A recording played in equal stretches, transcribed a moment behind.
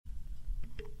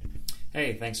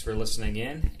Hey, thanks for listening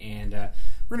in. And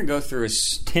we're going to go through a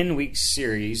 10-week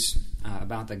series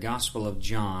about the Gospel of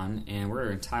John, and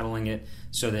we're entitling it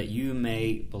So That You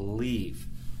May Believe.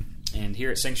 And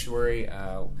here at Sanctuary,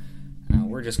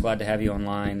 we're just glad to have you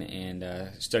online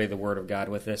and study the Word of God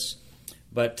with us.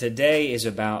 But today is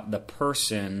about the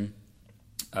person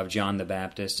of John the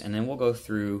Baptist, and then we'll go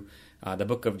through the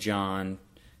book of John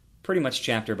pretty much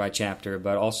chapter by chapter,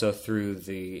 but also through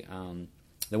the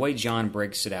way John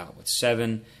breaks it out with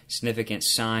 7 significant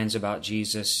signs about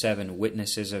Jesus, 7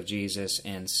 witnesses of Jesus,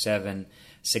 and 7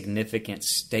 significant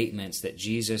statements that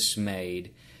Jesus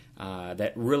made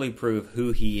that really prove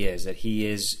who He is, that He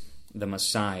is the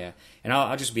Messiah. And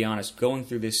I'll just be honest, going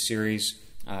through this series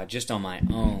just on my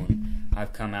own,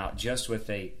 I've come out just with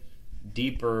a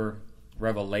deeper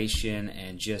revelation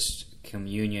and just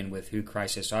communion with who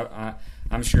Christ is. So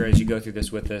I'm sure as you go through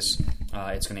this with us,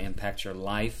 it's going to impact your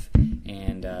life,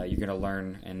 and you're going to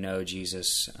learn and know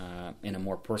Jesus in a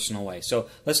more personal way. So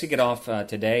let's kick it off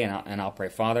today, and I'll pray.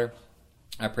 Father,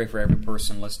 I pray for every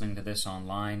person listening to this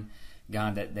online,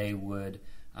 God, that they would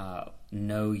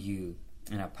know You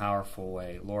in a powerful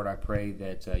way. Lord, I pray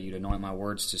that You'd anoint my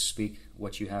words to speak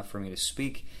what You have for me to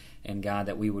speak, and God,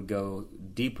 that we would go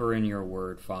deeper in Your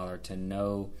Word, Father, to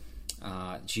know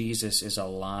Jesus is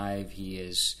alive. He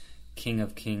is King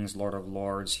of Kings, Lord of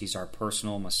Lords. He's our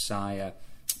personal Messiah,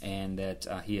 and that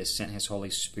He has sent His Holy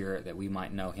Spirit that we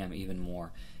might know Him even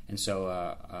more. And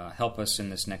so help us in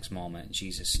this next moment, in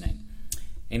Jesus' name.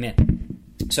 Amen.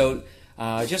 So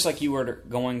just like you were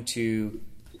going to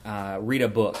read a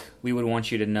book, we would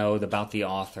want you to know about the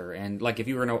author. And like if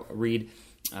you were going to read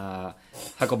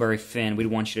Huckleberry Finn, we'd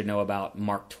want you to know about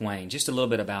Mark Twain, just a little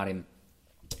bit about him.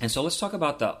 And so let's talk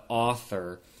about the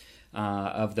author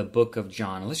of the book of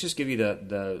John. Let's just give you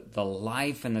the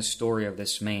life and the story of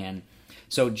this man.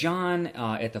 So John,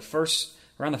 around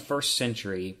the first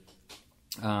century,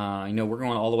 we're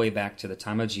going all the way back to the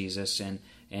time of Jesus and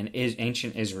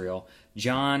ancient Israel.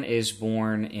 John is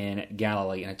born in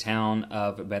Galilee, in a town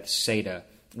of Bethsaida,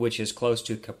 which is close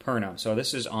to Capernaum. So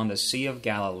this is on the Sea of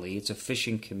Galilee. It's a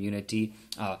fishing community.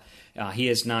 He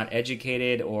is not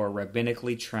educated or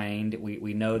rabbinically trained.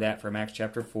 We know that from Acts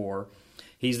chapter 4.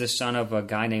 He's the son of a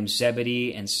guy named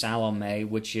Zebedee and Salome,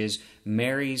 which is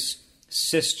Mary's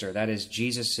sister. That is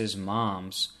Jesus'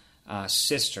 mom's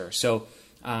sister. So,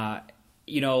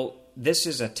 this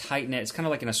is a tight-knit. It's kind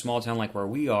of like in a small town like where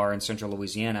we are in central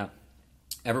Louisiana.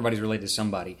 Everybody's related to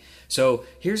somebody. So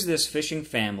here's this fishing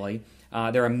family.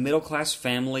 They're a middle-class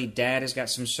family. Dad has got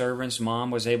some servants.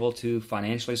 Mom was able to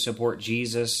financially support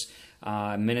Jesus'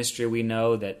 ministry. We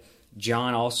know that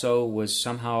John also was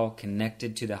somehow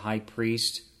connected to the high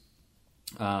priest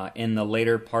in the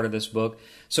later part of this book.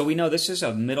 So we know this is a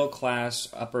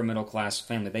upper middle-class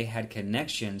family. They had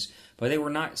connections, but they were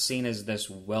not seen as this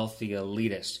wealthy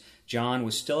elitist. John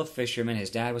was still a fisherman. His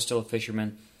dad was still a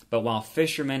fisherman. But while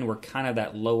fishermen were kind of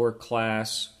that lower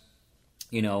class,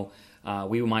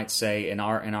 we might say on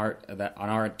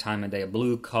our time and day, a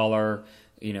blue collar,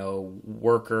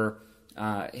 worker.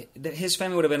 His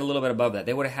family would have been a little bit above that.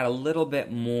 They would have had a little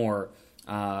bit more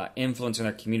influence in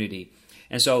their community.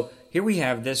 And so here we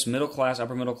have this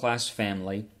upper middle class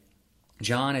family.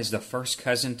 John is the first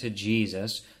cousin to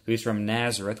Jesus, who's from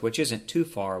Nazareth, which isn't too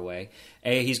far away.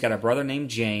 He's got a brother named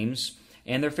James,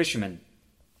 and they're fishermen.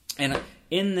 And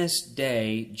in this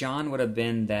day, John would have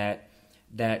been that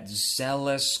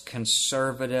zealous,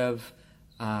 conservative,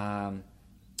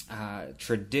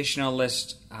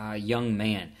 traditionalist young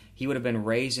man. He would have been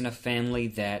raised in a family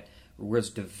that was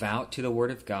devout to the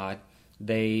Word of God.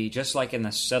 They, just like in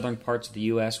the southern parts of the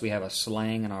U.S., we have a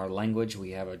slang in our language, we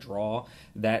have a drawl.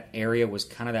 That area was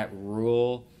kind of that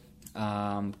rural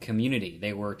community.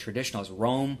 They were traditionalists.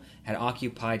 Rome had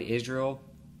occupied Israel.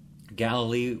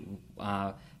 Galilee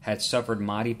had suffered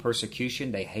mighty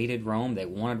persecution. They hated Rome. They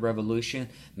wanted revolution.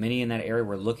 Many in that area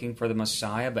were looking for the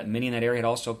Messiah, but many in that area had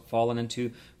also fallen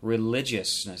into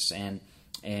religiousness and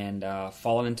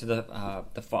fallen into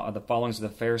the followings of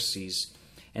the Pharisees.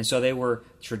 And so they were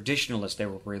traditionalists. They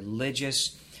were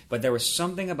religious. But there was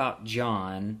something about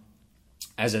John,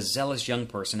 as a zealous young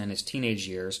person in his teenage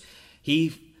years,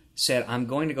 he said, I'm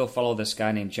going to go follow this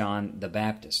guy named John the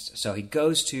Baptist. So he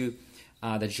goes to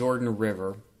the Jordan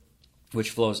River,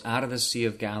 which flows out of the Sea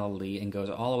of Galilee and goes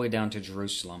all the way down to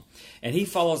Jerusalem. And he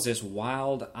follows this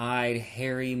wild-eyed,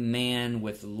 hairy man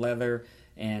with leather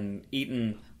and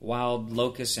eating wild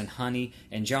locusts and honey.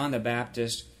 And John the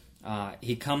Baptist,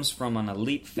 he comes from an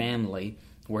elite family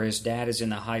where his dad is in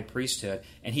the high priesthood,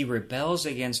 and he rebels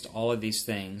against all of these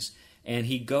things. And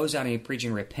he goes out and he's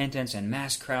preaching repentance, and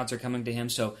mass crowds are coming to him.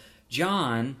 So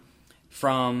John,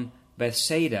 from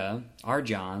Bethsaida, our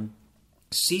John,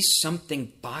 sees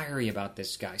something fiery about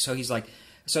this guy. So he's like,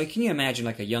 so can you imagine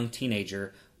like a young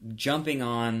teenager jumping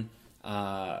on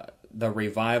the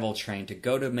revival train to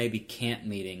go to maybe camp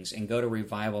meetings and go to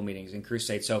revival meetings and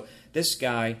crusades? So this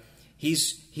guy,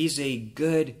 he's a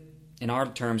good, in our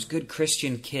terms, good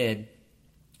Christian kid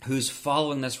who's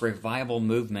following this revival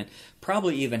movement,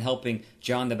 probably even helping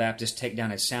John the Baptist take down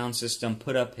his sound system,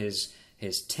 put up his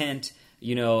tent,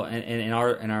 you know, and in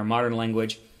our modern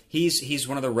language, he's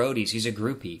one of the roadies, he's a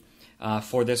groupie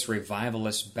for this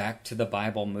revivalist back to the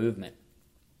Bible movement.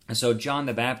 And so John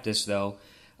the Baptist, though,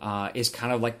 is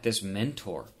kind of like this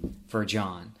mentor for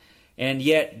John. And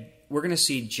yet, we're going to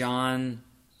see John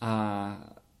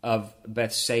of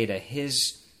Bethsaida,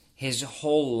 his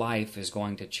whole life is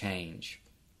going to change.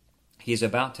 He's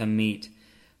about to meet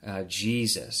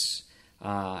Jesus.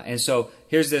 And so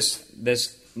here's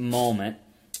this moment.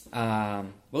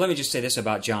 Well, let me just say this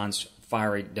about John's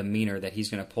fiery demeanor that he's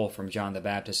going to pull from John the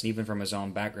Baptist and even from his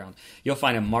own background. You'll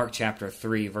find in Mark chapter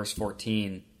 3, verse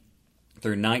 14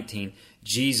 through 19,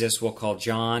 Jesus will call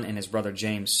John and his brother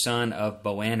James son of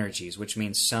Boanerges, which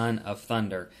means son of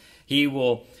thunder.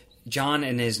 John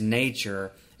in his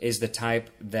nature is the type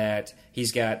that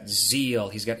he's got zeal,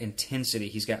 he's got intensity,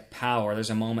 he's got power. There's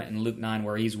a moment in Luke 9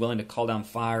 where he's willing to call down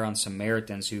fire on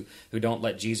Samaritans who don't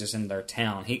let Jesus into their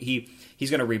town. He's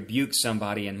going to rebuke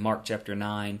somebody in Mark chapter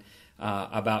 9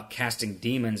 about casting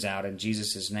demons out in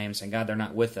Jesus' name, saying, God, they're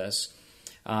not with us.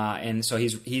 And so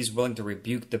he's willing to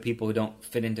rebuke the people who don't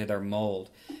fit into their mold.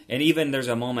 And even there's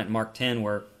a moment in Mark 10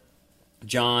 where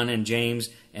John and James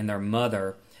and their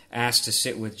mother asked to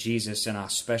sit with Jesus in a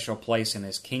special place in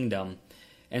his kingdom.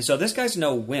 And so this guy's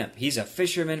no wimp. He's a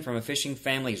fisherman from a fishing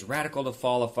family. He's radical to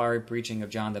follow fiery preaching of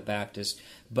John the Baptist.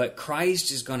 But Christ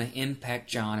is going to impact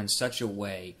John in such a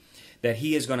way that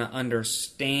he is going to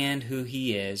understand who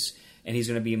he is, and he's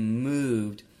going to be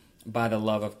moved by the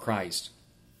love of Christ.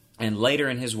 And later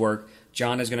in his work,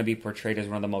 John is going to be portrayed as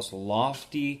one of the most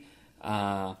lofty,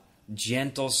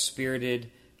 gentle-spirited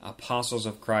apostles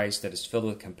of Christ that is filled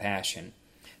with compassion.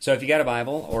 So if you got a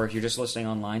Bible, or if you're just listening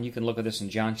online, you can look at this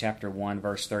in John chapter 1,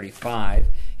 verse 35. And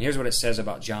here's what it says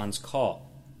about John's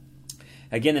call.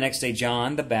 Again, the next day,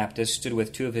 John the Baptist stood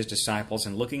with two of his disciples,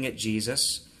 and looking at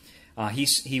Jesus,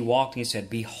 he walked and he said,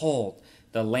 Behold,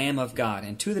 the Lamb of God.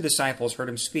 And two of the disciples heard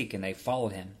him speak, and they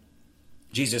followed him.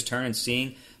 Jesus turned and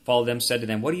seeing, followed them, said to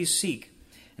them, What do you seek?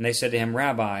 And they said to him,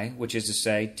 Rabbi, which is to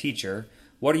say, Teacher,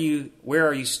 where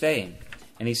are you staying?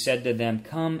 And he said to them,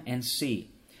 Come and see.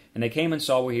 And they came and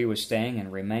saw where he was staying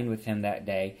and remained with him that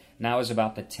day. Now it was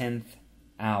about the 10th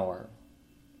hour.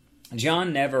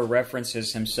 John never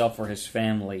references himself or his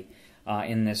family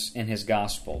in his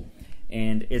gospel.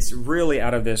 And it's really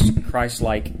out of this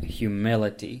Christ-like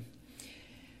humility.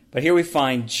 But here we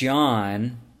find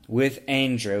John with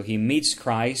Andrew. He meets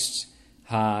Christ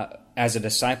as a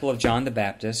disciple of John the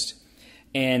Baptist.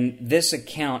 And this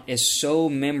account is so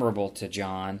memorable to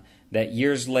John that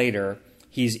years later,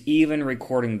 he's even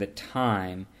recording the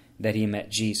time that he met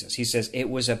Jesus. He says it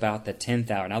was about the 10th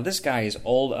hour. Now, this guy is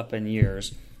old up in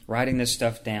years, writing this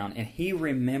stuff down, and he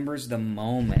remembers the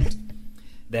moment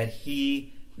that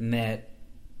he met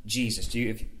Jesus.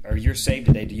 You're saved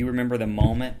today, do you remember the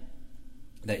moment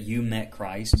that you met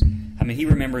Christ? I mean, he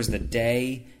remembers the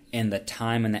day and the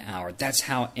time and the hour. That's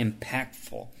how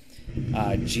impactful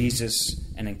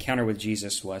an encounter with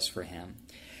Jesus was for him.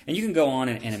 And you can go on,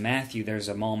 and in Matthew, there's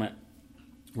a moment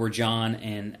where John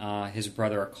and his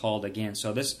brother are called again.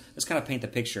 So let's kind of paint the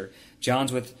picture.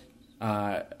 John's with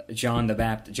John the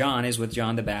Baptist. John is with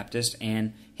John the Baptist,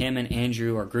 and him and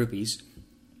Andrew are groupies.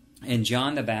 And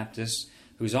John the Baptist,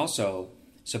 who's also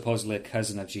supposedly a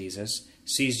cousin of Jesus,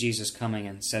 sees Jesus coming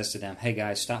and says to them, Hey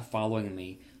guys, stop following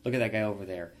me. Look at that guy over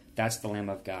there. That's the Lamb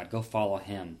of God. Go follow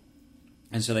him.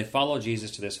 And so they follow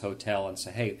Jesus to this hotel and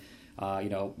say, Hey,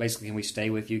 basically, can we stay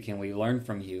with you? Can we learn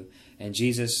from you? And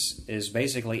Jesus is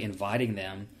basically inviting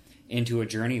them into a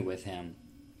journey with him.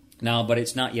 Now, but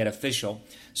it's not yet official.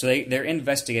 So they're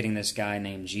investigating this guy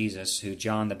named Jesus, who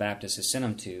John the Baptist has sent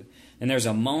them to. And there's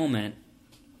a moment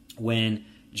when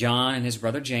John and his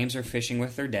brother James are fishing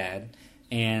with their dad.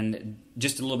 And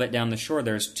just a little bit down the shore,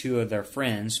 there's two of their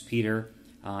friends, Peter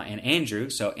and Andrew.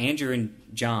 So Andrew and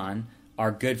John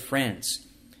are good friends.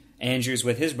 Andrew's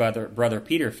with his brother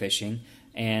Peter fishing,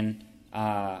 and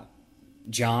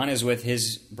John is with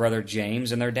his brother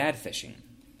James and their dad fishing.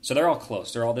 So they're all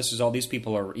close. These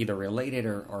people are either related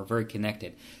or very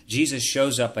connected. Jesus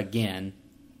shows up again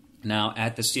now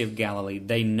at the Sea of Galilee.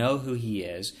 They know who he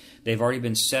is. They've already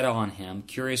been set on him,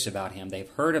 curious about him. They've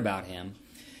heard about him.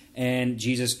 And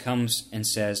Jesus comes and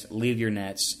says, leave your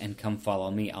nets and come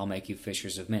follow me. I'll make you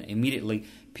fishers of men. Immediately,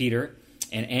 Peter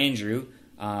and Andrew,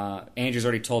 Andrew's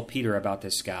already told Peter about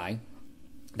this guy.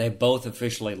 They both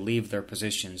officially leave their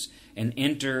positions and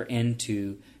enter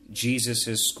into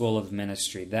Jesus' school of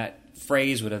ministry. That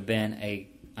phrase would have been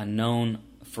a known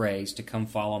phrase. To come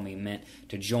follow me meant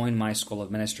to join my school of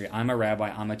ministry. I'm a rabbi,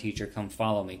 I'm a teacher, come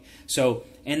follow me. So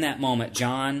in that moment,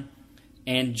 John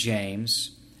and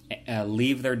James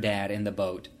leave their dad in the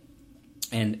boat,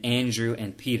 and Andrew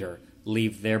and Peter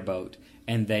leave their boat,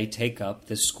 and they take up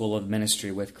this school of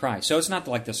ministry with Christ. So it's not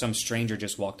like some stranger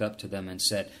just walked up to them and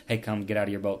said, hey, come get out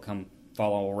of your boat, come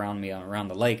follow around me around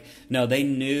the lake. No, they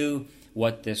knew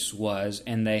what this was,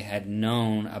 and they had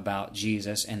known about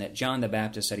Jesus, and that John the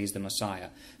Baptist said he's the Messiah.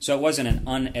 So it wasn't an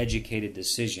uneducated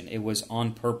decision. It was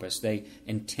on purpose. They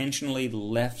intentionally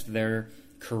left their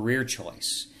career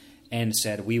choice and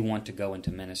said, we want to go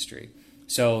into ministry.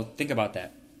 So think about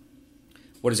that.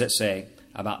 What does that say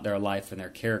about their life and their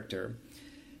character?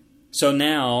 So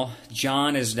now,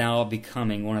 John is now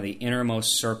becoming one of the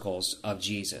innermost circles of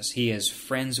Jesus. He is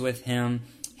friends with him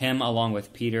along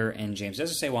with Peter and James. It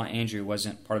doesn't say why Andrew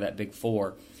wasn't part of that big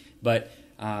four. But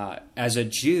as a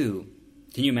Jew,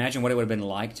 can you imagine what it would have been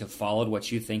like to follow what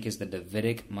you think is the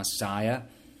Davidic Messiah?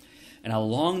 And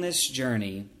along this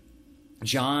journey,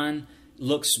 John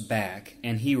looks back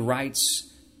and he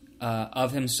writes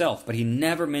of himself, but he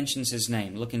never mentions his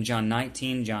name. Look in John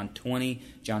 19, John 20,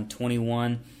 John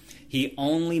 21. He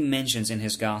only mentions in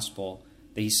his gospel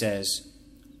that he says,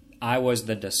 I was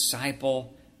the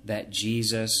disciple that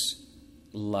Jesus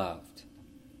loved.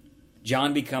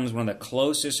 John becomes one of the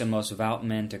closest and most devout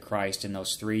men to Christ in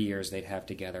those 3 years they'd have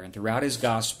together. And throughout his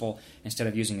gospel, instead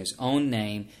of using his own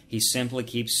name, he simply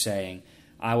keeps saying,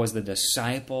 I was the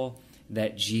disciple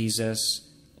that Jesus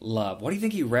loved. What do you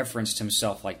think he referenced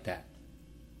himself like that?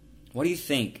 What do you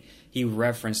think he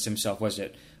referenced himself? Was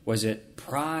it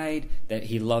pride that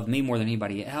he loved me more than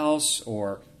anybody else,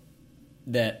 or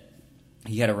that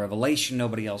he had a revelation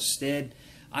nobody else did?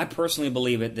 I personally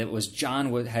believe that was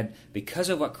John had, because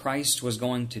of what Christ was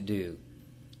going to do,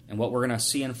 and what we're going to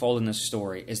see unfold in this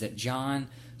story, is that John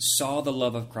saw the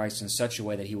love of Christ in such a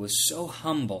way that he was so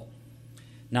humble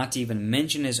not to even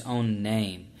mention his own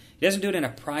name. He doesn't do it in a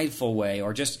prideful way,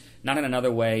 or just not in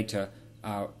another way to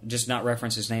just not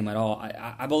reference his name at all.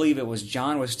 I believe it was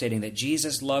John was stating that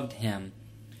Jesus loved him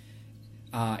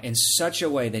in such a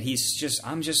way that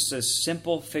I'm just a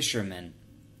simple fisherman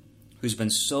who's been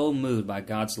so moved by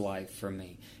God's life for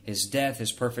me, his death,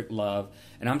 his perfect love,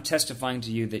 and I'm testifying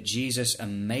to you that Jesus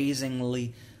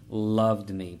amazingly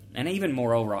loved me. And even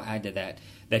moreover, I'll add to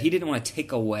that he didn't want to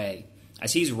take away.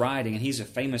 As he's writing, and he's a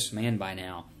famous man by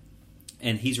now,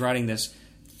 and he's writing this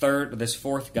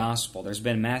fourth gospel. There's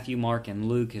been Matthew, Mark, and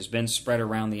Luke has been spread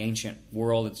around the ancient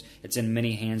world. It's in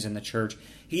many hands in the church.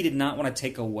 He did not want to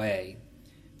take away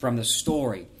from the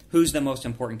story. Who's the most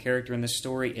important character in this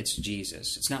story? It's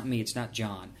Jesus. It's not me. It's not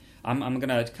John. I'm going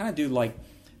to kind of do like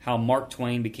how Mark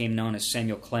Twain became known as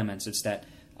Samuel Clemens. It's that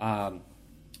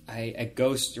a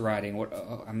ghost writing.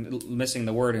 I'm missing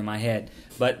the word in my head,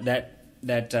 but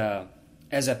that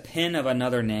as a pen of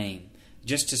another name.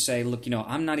 Just to say, look,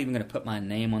 I'm not even going to put my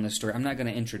name on this story. I'm not going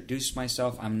to introduce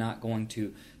myself. I'm not going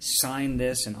to sign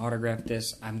this and autograph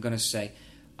this. I'm going to say,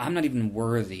 I'm not even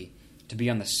worthy to be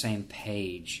on the same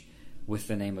page with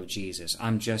the name of Jesus.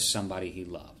 I'm just somebody he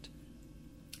loved.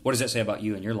 What does that say about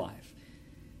you in your life?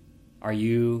 Are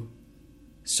you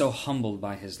so humbled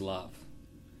by his love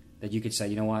that you could say,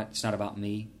 you know what? It's not about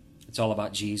me. It's all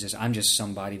about Jesus. I'm just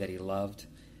somebody that he loved.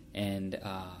 And,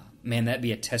 man, that'd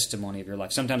be a testimony of your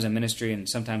life. Sometimes in ministry and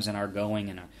sometimes in our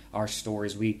going and our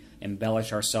stories, we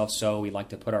embellish ourselves so. We like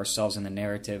to put ourselves in the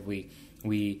narrative.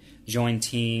 We join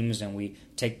teams and we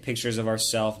take pictures of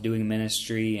ourselves doing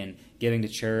ministry and giving to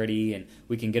charity. And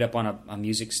we can get up on a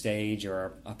music stage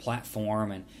or a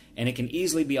platform, and it can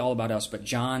easily be all about us. But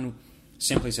John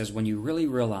simply says, when you really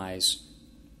realize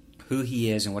who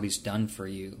he is and what he's done for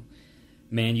you,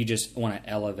 man, you just want to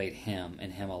elevate him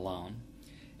and him alone.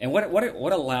 And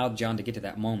what allowed John to get to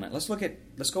that moment? Let's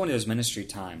go into his ministry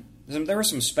time. There were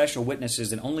some special witnesses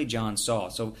that only John saw.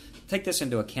 So take this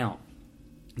into account,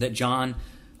 that John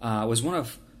was one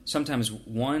of sometimes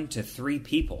 1 to 3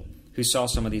 people who saw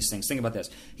some of these things. Think about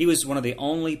this. He was one of the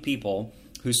only people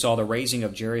who saw the raising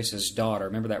of Jairus' daughter.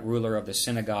 Remember that ruler of the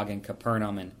synagogue in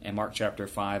Capernaum in Mark chapter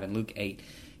 5 and Luke 8.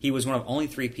 He was one of only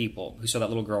 3 people who saw that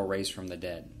little girl raised from the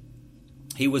dead.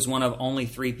 He was one of only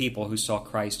 3 people who saw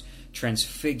Christ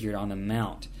transfigured on the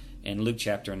mount in Luke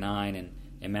chapter 9 and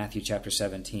in Matthew chapter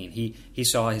 17. He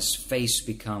saw his face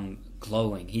become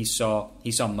glowing. He saw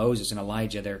Moses and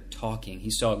Elijah there talking.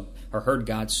 He saw or heard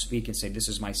God speak and say, "This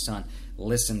is my son.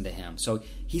 Listen to him." So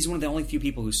he's one of the only few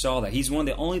people who saw that. He's one of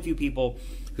the only few people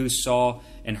who saw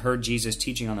and heard Jesus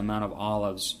teaching on the Mount of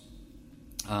Olives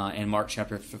in Mark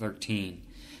chapter 13.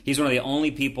 He's one of the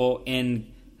only people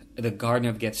in the Garden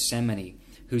of Gethsemane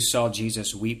who saw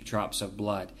Jesus weep drops of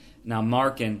blood. Now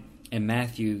Mark and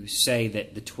Matthew say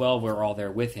that the 12 were all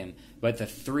there with him, but the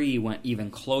 3 went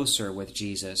even closer with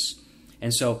Jesus.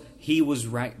 And so he was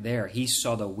right there. He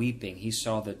saw the weeping. He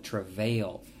saw the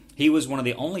travail. He was one of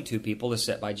the only 2 people to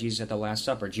sit by Jesus at the Last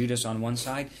Supper. Judas on one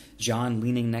side, John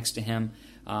leaning next to him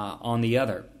on the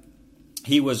other.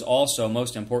 He was also,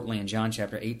 most importantly in John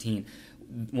chapter 18,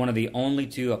 one of the only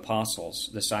 2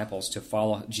 disciples to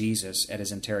follow Jesus at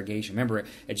his interrogation. Remember,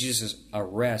 at Jesus'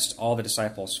 arrest, all the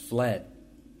disciples fled.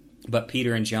 But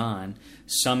Peter and John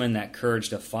summoned that courage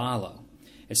to follow.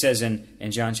 It says in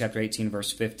John chapter 18,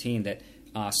 verse 15, that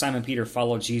Simon Peter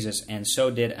followed Jesus, and so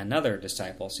did another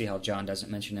disciple. See how John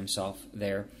doesn't mention himself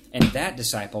there. And that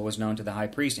disciple was known to the high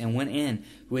priest and went in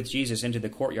with Jesus into the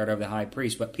courtyard of the high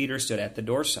priest. But Peter stood at the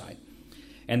doorside.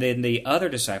 And then the other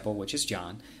disciple, which is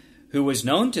John, who was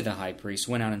known to the high priest,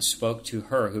 went out and spoke to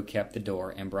her who kept the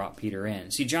door and brought Peter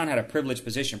in. See, John had a privileged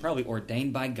position, probably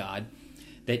ordained by God,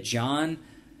 that John,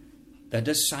 the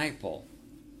disciple,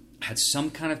 had some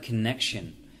kind of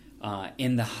connection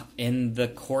in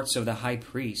the courts of the high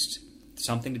priest,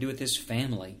 something to do with his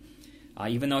family.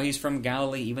 Even though he's from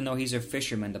Galilee, even though he's a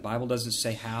fisherman, the Bible doesn't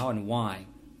say how and why.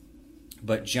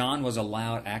 But John was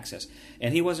allowed access.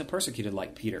 And he wasn't persecuted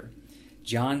like Peter.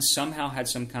 John somehow had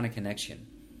some kind of connection.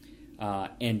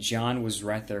 And John was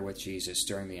right there with Jesus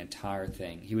during the entire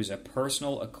thing. He was a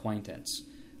personal acquaintance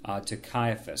to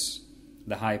Caiaphas,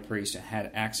 the high priest, and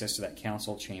had access to that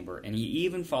council chamber. And he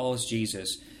even follows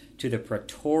Jesus to the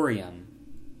praetorium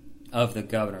of the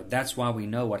governor. That's why we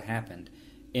know what happened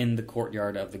in the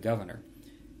courtyard of the governor,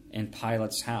 in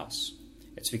Pilate's house.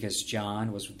 It's because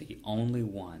John was the only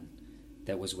one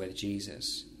that was with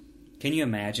Jesus. Can you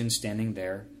imagine standing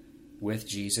there with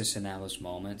Jesus in those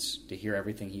moments, to hear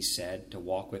everything he said, to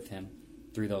walk with him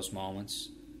through those moments,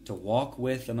 to walk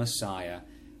with the Messiah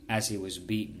as he was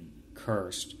beaten,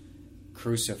 cursed,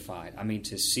 crucified. I mean,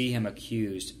 to see him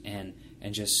accused and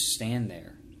just stand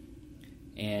there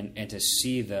and to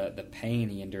see the pain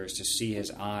he endures, to see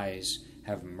his eyes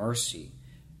have mercy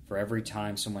for every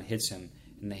time someone hits him,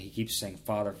 and he keeps saying,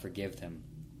 "Father, forgive them.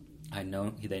 I know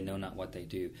they know not what they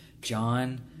do."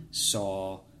 John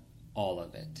saw all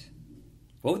of it.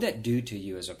 What would that do to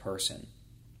you as a person?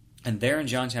 And there in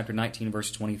John chapter 19,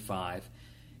 verse 25,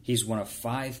 he's one of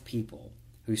 5 people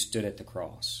who stood at the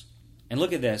cross. And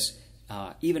look at this,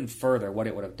 even further, what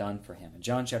it would have done for him. In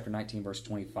John chapter 19, verse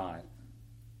 25,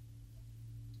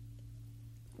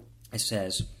 it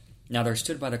says, "Now there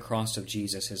stood by the cross of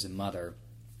Jesus his mother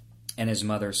and his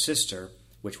mother's sister,"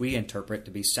 which we interpret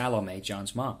to be Salome,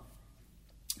 John's mom,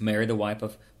 "Mary, the wife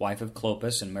of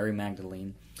Clopas, and Mary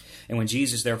Magdalene. And when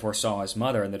Jesus therefore saw his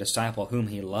mother and the disciple whom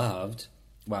he loved,"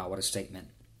 wow, what a statement,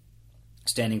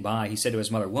 "standing by, he said to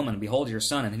his mother, 'Woman, behold your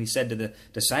son.' And then he said to the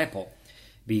disciple,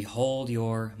 'Behold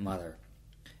your mother.'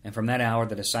 And from that hour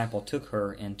the disciple took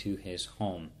her into his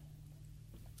home."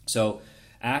 So,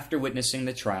 after witnessing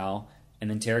the trial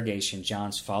and interrogation,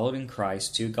 John's followed in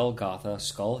Christ to Golgotha,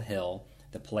 Skull Hill,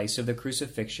 the place of the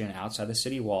crucifixion outside the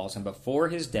city walls. And before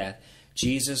his death,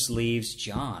 Jesus leaves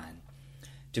John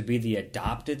to be the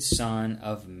adopted son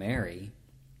of Mary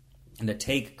and to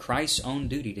take Christ's own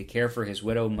duty to care for his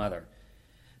widowed mother.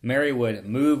 Mary would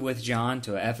move with John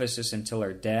to Ephesus until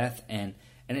her death, and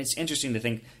it's interesting to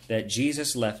think that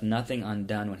Jesus left nothing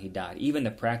undone when he died. Even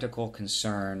the practical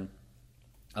concern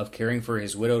of caring for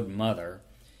his widowed mother,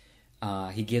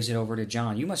 he gives it over to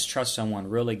John. You must trust someone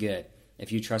really good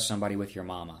if you trust somebody with your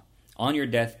mama. On your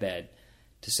deathbed,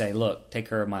 to say, "Look, take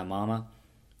care of my mama,"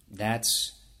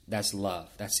 that's love.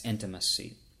 That's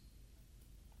intimacy.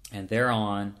 And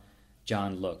thereon,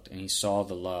 John looked and he saw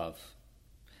the love.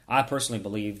 I personally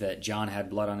believe that John had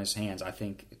blood on his hands. I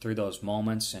think through those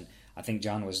moments, and I think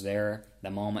John was there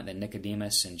the moment that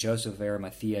Nicodemus and Joseph of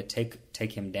Arimathea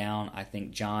take him down. I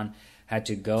think John had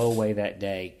to go away that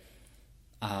day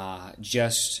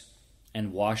just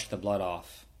and wash the blood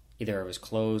off, either of his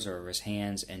clothes or of his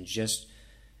hands, and just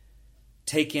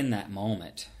take in that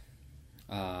moment,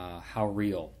 how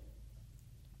real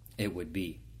it would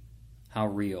be, how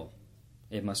real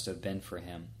it must have been for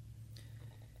him.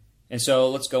 And so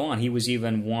let's go on. He was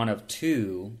even one of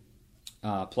 2,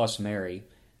 plus Mary,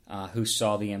 who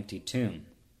saw the empty tomb.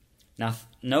 Now,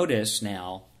 notice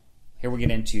now, here we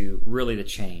get into really the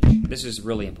change. This is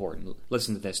really important.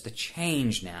 Listen to this. The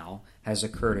change now has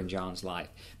occurred in John's life.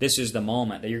 This is the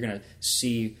moment that you're going to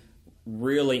see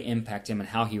really impact him and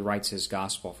how he writes his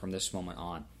gospel from this moment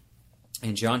on.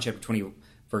 In John chapter 20,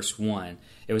 verse 1,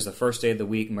 it was the first day of the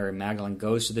week. Mary Magdalene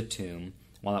goes to the tomb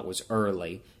while it was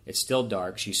early. It's still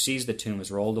dark. She sees the tomb is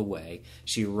rolled away.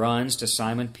 She runs to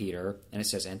Simon Peter, and it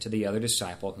says, and to the other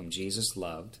disciple whom Jesus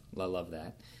loved. I love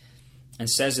that. And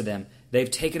says to them,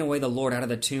 they've taken away the Lord out of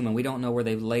the tomb, and we don't know where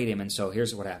they've laid him. And so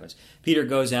here's what happens. Peter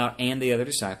goes out and the other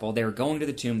disciple. They were going to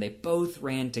the tomb. They both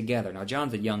ran together. Now,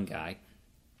 John's a young guy,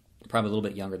 probably a little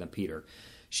bit younger than Peter.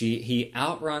 He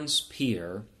outruns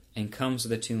Peter and comes to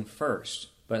the tomb first.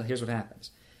 But here's what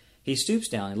happens. He stoops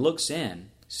down and looks in,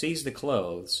 sees the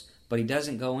clothes, but he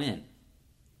doesn't go in.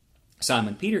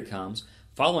 Simon Peter comes,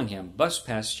 following him, busts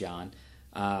past John,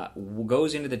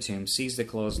 goes into the tomb, sees the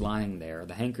clothes lying there,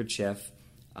 the handkerchief,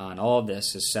 and all of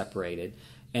this is separated.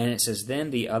 And it says, then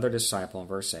the other disciple in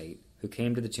verse 8, who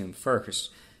came to the tomb first,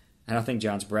 and I think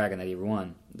John's bragging that he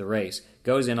won the race,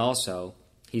 goes in also,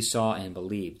 he saw and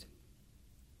believed.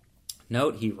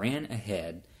 Note, he ran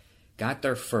ahead, got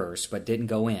there first, but didn't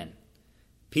go in.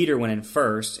 Peter went in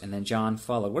first, and then John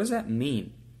followed. What does that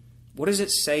mean? What does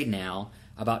it say now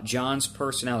about John's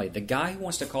personality? The guy who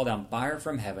wants to call down fire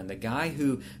from heaven, the guy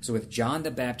who is with John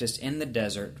the Baptist in the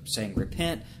desert saying,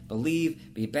 repent,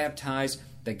 believe, be baptized,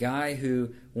 the guy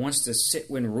who wants to sit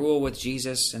and rule with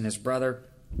Jesus and his brother,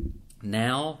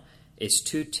 now is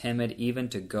too timid even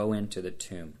to go into the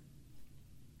tomb.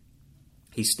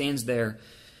 He stands there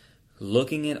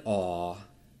looking in awe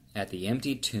at the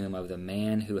empty tomb of the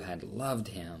man who had loved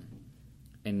him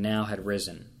and now had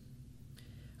risen.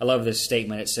 I love this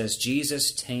statement. It says,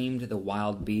 Jesus tamed the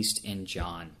wild beast in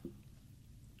John,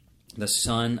 the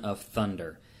son of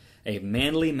thunder, a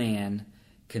manly man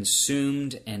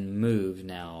consumed and moved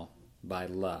now by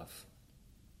love.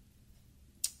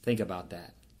 Think about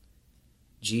that.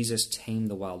 Jesus tamed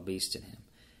the wild beast in him.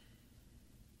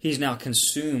 He's now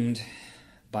consumed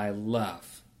by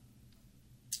love.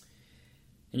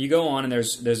 And you go on, and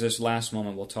there's this last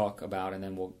moment we'll talk about, and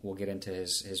then we'll get into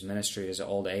his ministry, his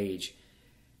old age.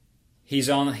 He's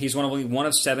one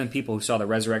of 7 people who saw the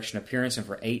resurrection appearance, and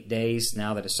for 8 days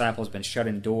now the disciples have been shut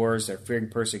indoors. They're fearing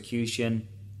persecution.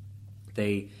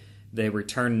 They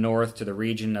return north to the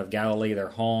region of Galilee, their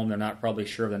home. They're not probably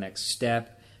sure of the next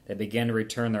step. They begin to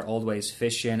return their old ways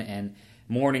fishing, and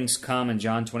mornings come in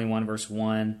John 21, verse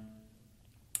 1.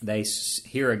 They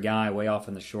hear a guy way off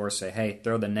on the shore say, hey,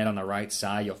 throw the net on the right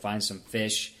side, you'll find some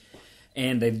fish.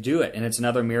 And they do it, and it's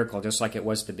another miracle, just like it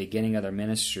was at the beginning of their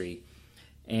ministry.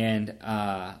 And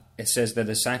it says, the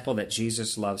disciple that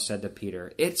Jesus loved said to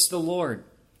Peter, it's the Lord.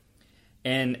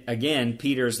 And again,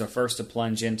 Peter is the first to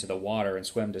plunge into the water and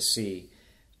swim to sea.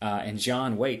 And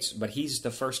John waits, but he's the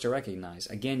first to recognize.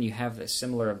 Again, you have the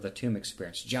similar of the tomb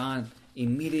experience. John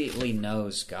immediately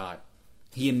knows God.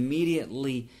 He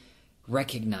immediately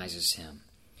recognizes him.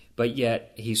 But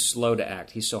yet, he's slow to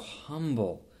act. He's so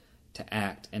humble to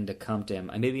act and to come to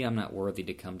him. Maybe I'm not worthy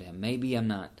to come to him. Maybe I'm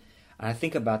not. I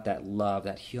think about that love,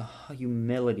 that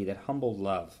humility, that humble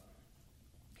love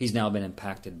he's now been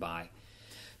impacted by.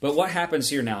 But what happens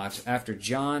here now after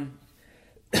John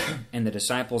and the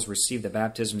disciples receive the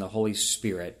baptism of the Holy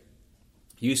Spirit?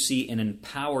 You see an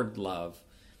empowered love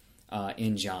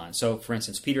in John. So, for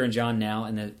instance, Peter and John now,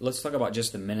 and then let's talk about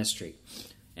just the ministry.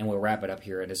 And we'll wrap it up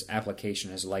here at his application,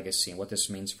 his legacy, and what this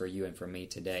means for you and for me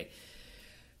today.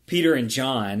 Peter and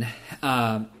John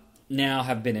now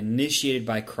have been initiated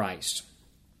by Christ.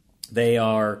 They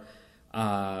are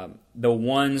the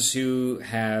ones who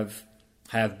have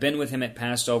been with him at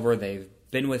Passover. They've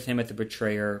been with him at the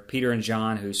betrayer. Peter and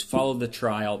John, who's followed the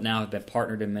trial, now have been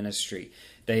partnered in ministry.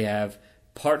 They have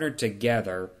partnered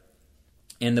together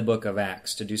in the book of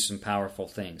Acts to do some powerful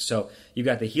things. So you've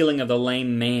got the healing of the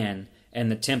lame man and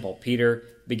the temple. Peter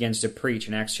begins to preach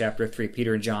in Acts chapter 3.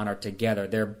 Peter and John are together.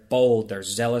 They're bold. They're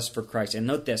zealous for Christ. And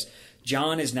note this,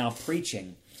 John is now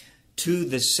preaching to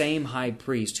the same high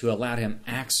priest who allowed him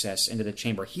access into the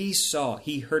chamber. He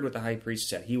heard what the high priest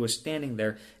said. He was standing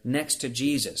there next to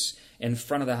Jesus in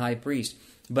front of the high priest.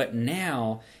 But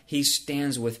now he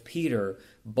stands with Peter,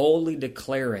 boldly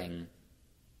declaring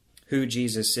who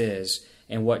Jesus is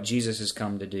and what Jesus has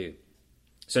come to do.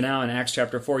 So now in Acts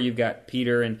chapter 4, you've got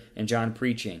Peter and John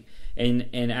preaching.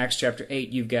 In Acts chapter 8,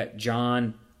 you've got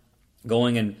John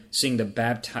going and seeing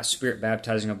the spirit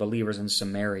baptizing of believers in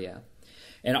Samaria.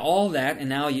 And all that, and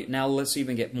now let's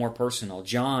even get more personal.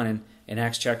 John in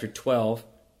Acts chapter 12,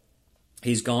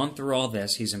 he's gone through all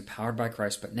this. He's empowered by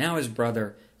Christ, but now his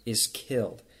brother is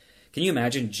killed. Can you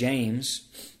imagine James,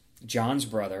 John's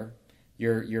brother,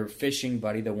 your fishing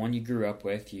buddy, the one you grew up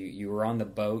with. You were on the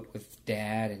boat with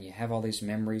Dad, and you have all these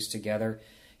memories together.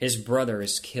 His brother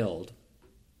is killed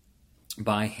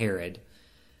by Herod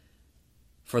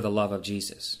for the love of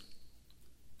Jesus.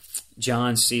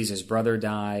 John sees his brother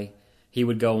die. He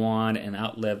would go on and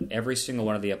outlive every single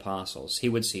one of the apostles. He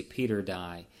would see Peter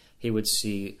die. He would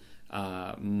see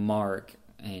Mark,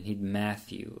 and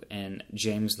Matthew, and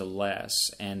James the Less,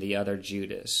 and the other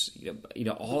Judas.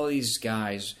 All these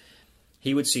guys.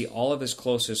 He would see all of his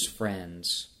closest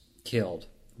friends killed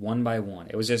one by one.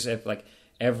 It was as if like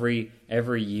every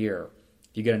year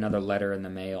you get another letter in the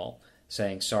mail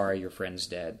saying, "Sorry, your friend's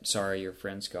dead. Sorry, your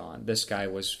friend's gone. This guy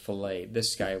was filleted.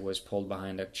 This guy was pulled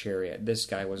behind a chariot. This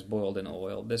guy was boiled in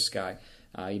oil. This guy,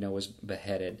 was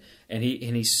beheaded." And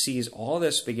he sees all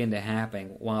this begin to happen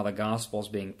while the gospel is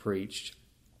being preached.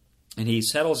 And he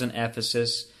settles in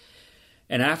Ephesus.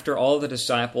 And after all the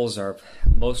disciples are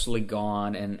mostly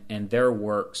gone and their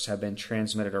works have been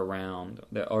transmitted around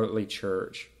the early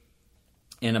church,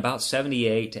 in about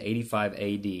 78 to 85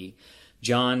 AD,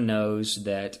 John knows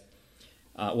that,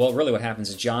 really what happens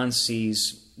is John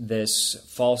sees this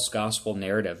false gospel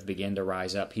narrative begin to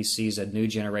rise up. He sees a new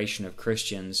generation of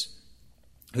Christians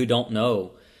who don't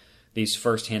know these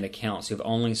firsthand accounts, who've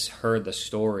only heard the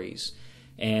stories.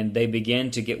 And they begin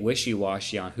to get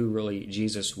wishy-washy on who really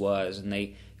Jesus was. And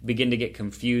they begin to get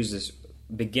confused. This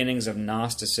beginnings of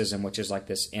Gnosticism, which is like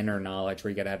this inner knowledge where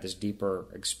you got to have this deeper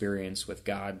experience with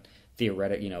God,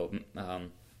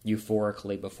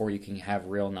 euphorically before you can have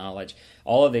real knowledge.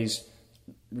 All of these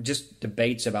just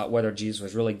debates about whether Jesus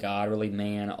was really God, really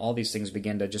man, all these things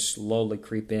begin to just slowly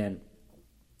creep in.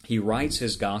 He writes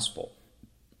his gospel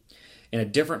in a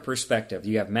different perspective.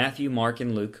 You have Matthew, Mark,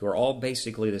 and Luke, who are all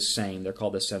basically the same. They're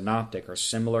called the synoptic or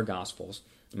similar gospels.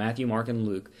 Matthew, Mark, and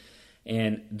Luke.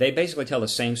 And they basically tell the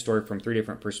same story from three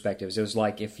different perspectives. It was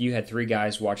like if you had three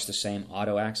guys watch the same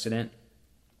auto accident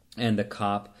and the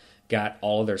cop got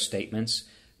all their statements.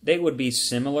 They would be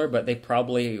similar, but they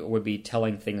probably would be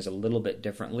telling things a little bit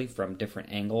differently from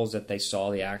different angles that they saw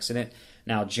the accident.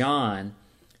 Now, John,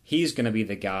 he's going to be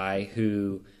the guy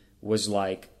who was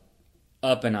like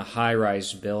up in a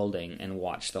high-rise building and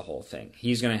watched the whole thing.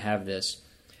 He's going to have this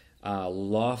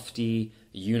lofty,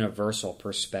 universal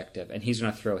perspective, and he's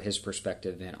going to throw his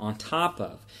perspective in on top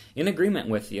of, in agreement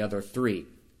with the other three,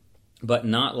 but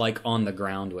not like on the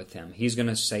ground with them. He's going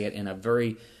to say it in a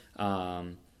very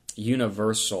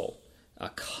universal,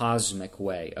 cosmic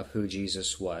way of who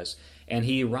Jesus was. And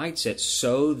he writes it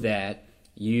so that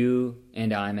you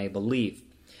and I may believe.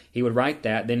 He would write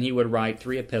that, then he would write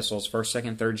 3 epistles, 1st,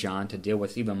 2nd, 3rd John, to deal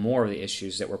with even more of the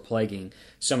issues that were plaguing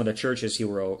some of the churches he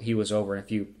was over. And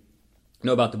if you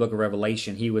know about the book of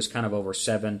Revelation, he was kind of over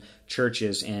 7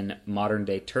 churches in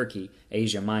modern-day Turkey,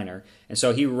 Asia Minor. And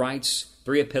so he writes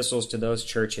 3 epistles to those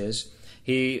churches.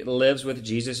 He lives with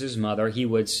Jesus' mother. He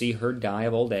would see her die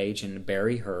of old age and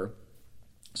bury her.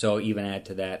 So even add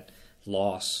to that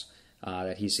loss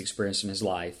that he's experienced in his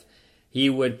life. He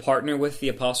would partner with the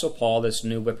Apostle Paul, this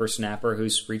new whippersnapper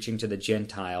who's preaching to the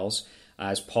Gentiles.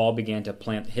 As Paul began to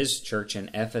plant his church in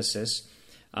Ephesus,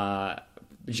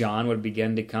 John would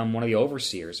begin to become one of the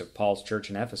overseers of Paul's church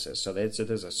in Ephesus. So there's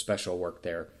a special work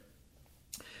there.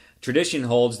 Tradition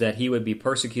holds that he would be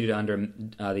persecuted under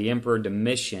the Emperor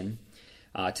Domitian,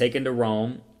 taken to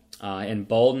Rome. In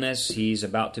boldness, he's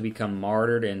about to become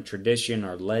martyred, and tradition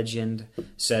or legend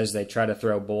says they try to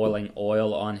throw boiling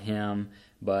oil on him,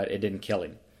 but it didn't kill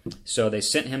him. So they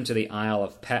sent him to the Isle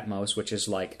of Patmos, which is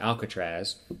like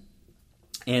Alcatraz.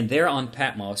 And there on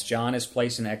Patmos, John is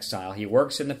placed in exile. He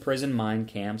works in the prison mine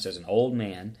camps as an old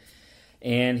man,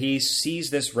 and he sees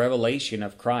this revelation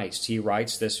of Christ. He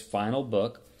writes this final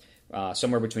book,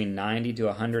 somewhere between 90 to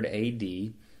 100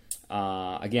 A.D.,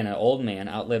 again, an old man,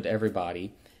 outlived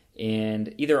everybody,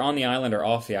 and either on the island or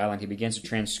off the island, he begins to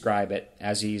transcribe it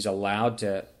as he's allowed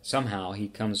to, somehow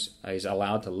he's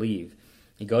allowed to leave.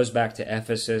 He goes back to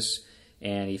Ephesus,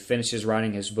 and he finishes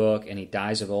writing his book, and he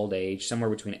dies of old age, somewhere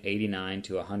between 89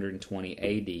 to 120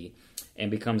 A.D.,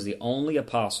 and becomes the only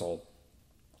apostle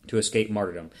to escape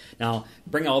martyrdom. Now,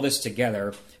 bring all this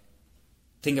together,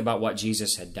 think about what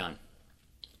Jesus had done.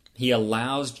 He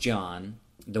allows John,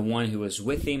 the one who was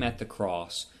with him at the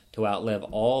cross, to outlive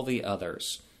all the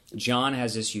others. John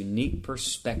has this unique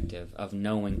perspective of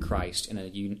knowing Christ in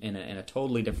a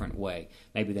totally different way,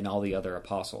 maybe than all the other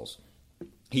apostles.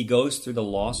 He goes through the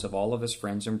loss of all of his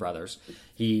friends and brothers.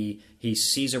 He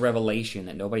sees a revelation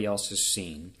that nobody else has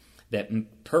seen that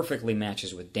perfectly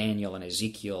matches with Daniel and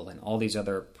Ezekiel and all these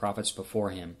other prophets before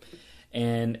him.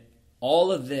 And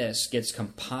all of this gets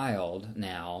compiled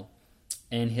now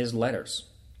in his letters,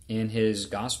 in his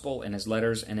gospel, in his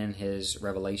letters, and in his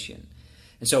revelation.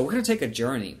 And so we're going to take a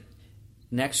journey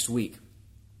next week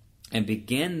and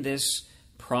begin this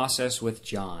process with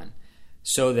John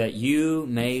so that you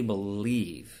may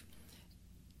believe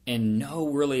and know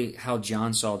really how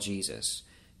John saw Jesus.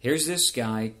 Here's this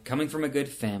guy coming from a good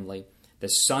family, the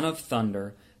son of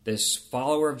thunder, this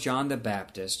follower of John the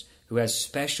Baptist, who has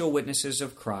special witnesses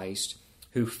of Christ,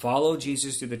 who followed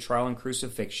Jesus through the trial and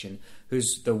crucifixion,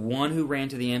 who's the one who ran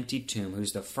to the empty tomb,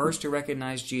 who's the first to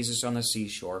recognize Jesus on the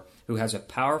seashore, who has a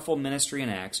powerful ministry in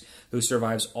Acts, who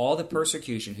survives all the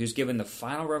persecution, who's given the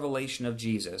final revelation of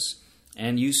Jesus.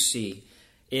 And you see,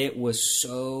 it was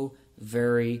so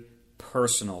very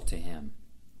personal to him.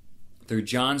 Through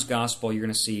John's gospel, you're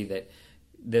going to see that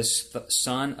this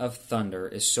son of thunder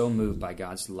is so moved by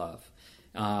God's love.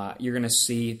 You're going to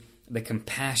see the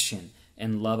compassion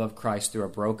and love of Christ through a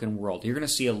broken world. You're going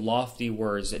to see lofty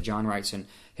words that John writes in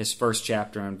his first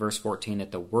chapter in verse 14,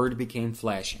 that the Word became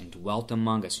flesh and dwelt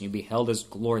among us, and you beheld His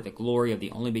glory, the glory of the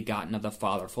only begotten of the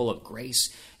Father, full of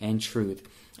grace and truth.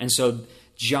 And so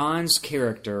John's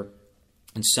character,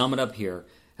 and sum it up here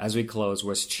as we close,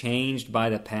 was changed by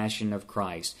the passion of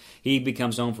Christ. He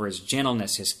becomes known for his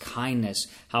gentleness, his kindness,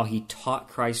 how he taught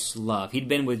Christ's love. He'd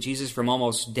been with Jesus from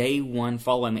almost day one,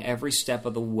 following him every step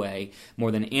of the way, more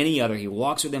than any other. He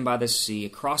walks with him by the sea,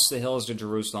 across the hills to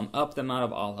Jerusalem, up the Mount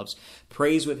of Olives,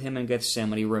 prays with him in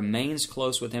Gethsemane, remains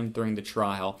close with him during the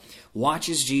trial,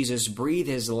 watches Jesus breathe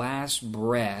his last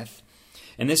breath.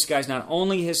 And this guy's not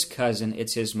only his cousin,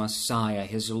 it's his Messiah,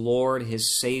 his Lord,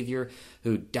 his Savior,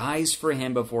 who dies for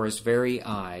him before his very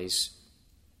eyes.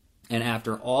 And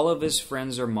after all of his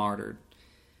friends are martyred,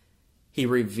 he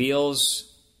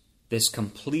reveals this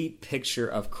complete picture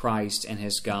of Christ and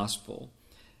his gospel.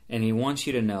 And he wants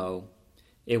you to know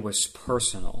it was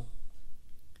personal.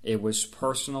 It was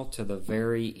personal to the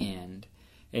very end.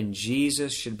 And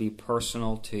Jesus should be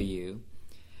personal to you.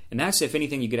 And that's, if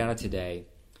anything, you get out of today.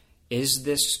 Is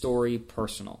this story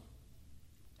personal?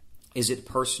 Is it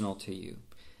personal to you?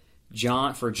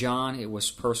 For John, it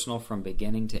was personal from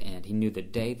beginning to end. He knew the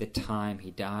day, the time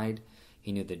he died.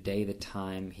 He knew the day, the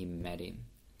time he met him.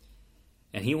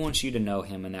 And he wants you to know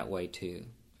him in that way too.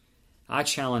 I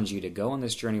challenge you to go on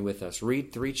this journey with us.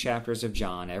 Read 3 chapters of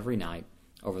John every night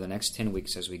over the next 10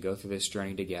 weeks as we go through this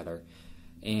journey together.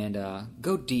 And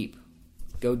go deep.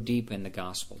 Go deep in the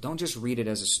gospel. Don't just read it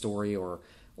as a story or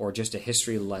just a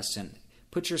history lesson.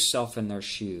 Put yourself in their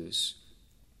shoes.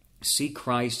 See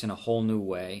Christ in a whole new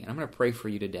way. And I'm going to pray for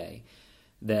you today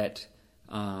that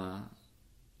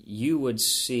you would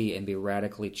see and be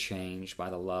radically changed by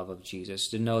the love of Jesus,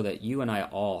 to know that you and I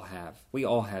all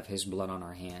have His blood on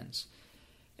our hands.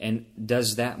 And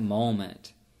does that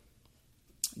moment,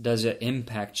 does it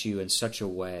impact you in such a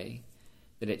way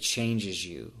that it changes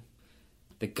you?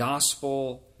 The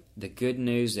gospel, the good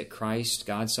news that Christ,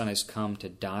 God's Son, has come to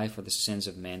die for the sins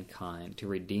of mankind, to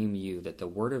redeem you, that the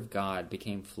Word of God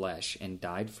became flesh and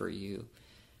died for you.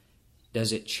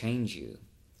 Does it change you?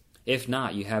 If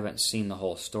not, you haven't seen the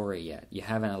whole story yet. You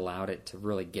haven't allowed it to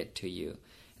really get to you.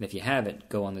 And if you haven't,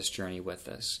 go on this journey with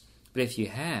us. But if you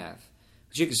have,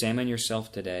 would you examine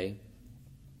yourself today?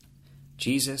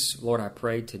 Jesus, Lord, I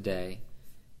pray today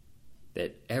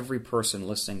that every person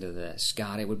listening to this,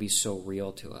 God, it would be so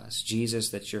real to us. Jesus,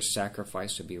 that your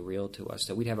sacrifice would be real to us,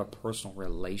 that we'd have a personal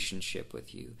relationship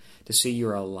with you, to see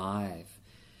you're alive,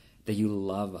 that you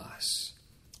love us,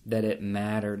 that it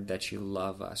mattered that you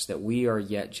love us, that we are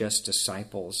yet just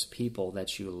disciples, people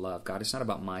that you love. God, it's not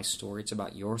about my story, it's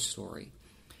about your story.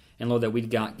 And Lord, that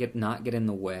we'd not get in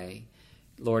the way.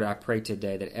 Lord, I pray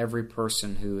today that every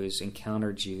person who has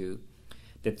encountered you,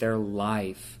 that their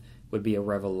life would be a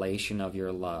revelation of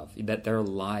your love, that their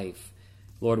life,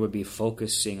 Lord, would be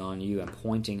focusing on you and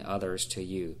pointing others to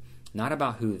you, not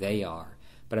about who they are,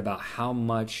 but about how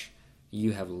much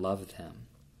you have loved them.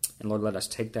 And Lord, let us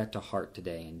take that to heart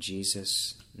today in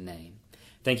Jesus' name.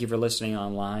 Thank you for listening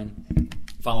online.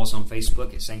 Follow us on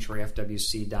Facebook at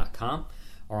sanctuaryfwc.com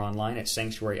or online at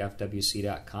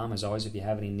sanctuaryfwc.com. As always, if you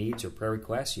have any needs or prayer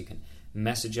requests, you can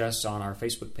message us on our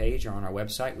Facebook page or on our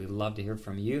website. We'd love to hear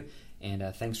from you. And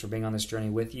thanks for being on this journey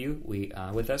with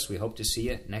us. We hope to see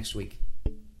you next week.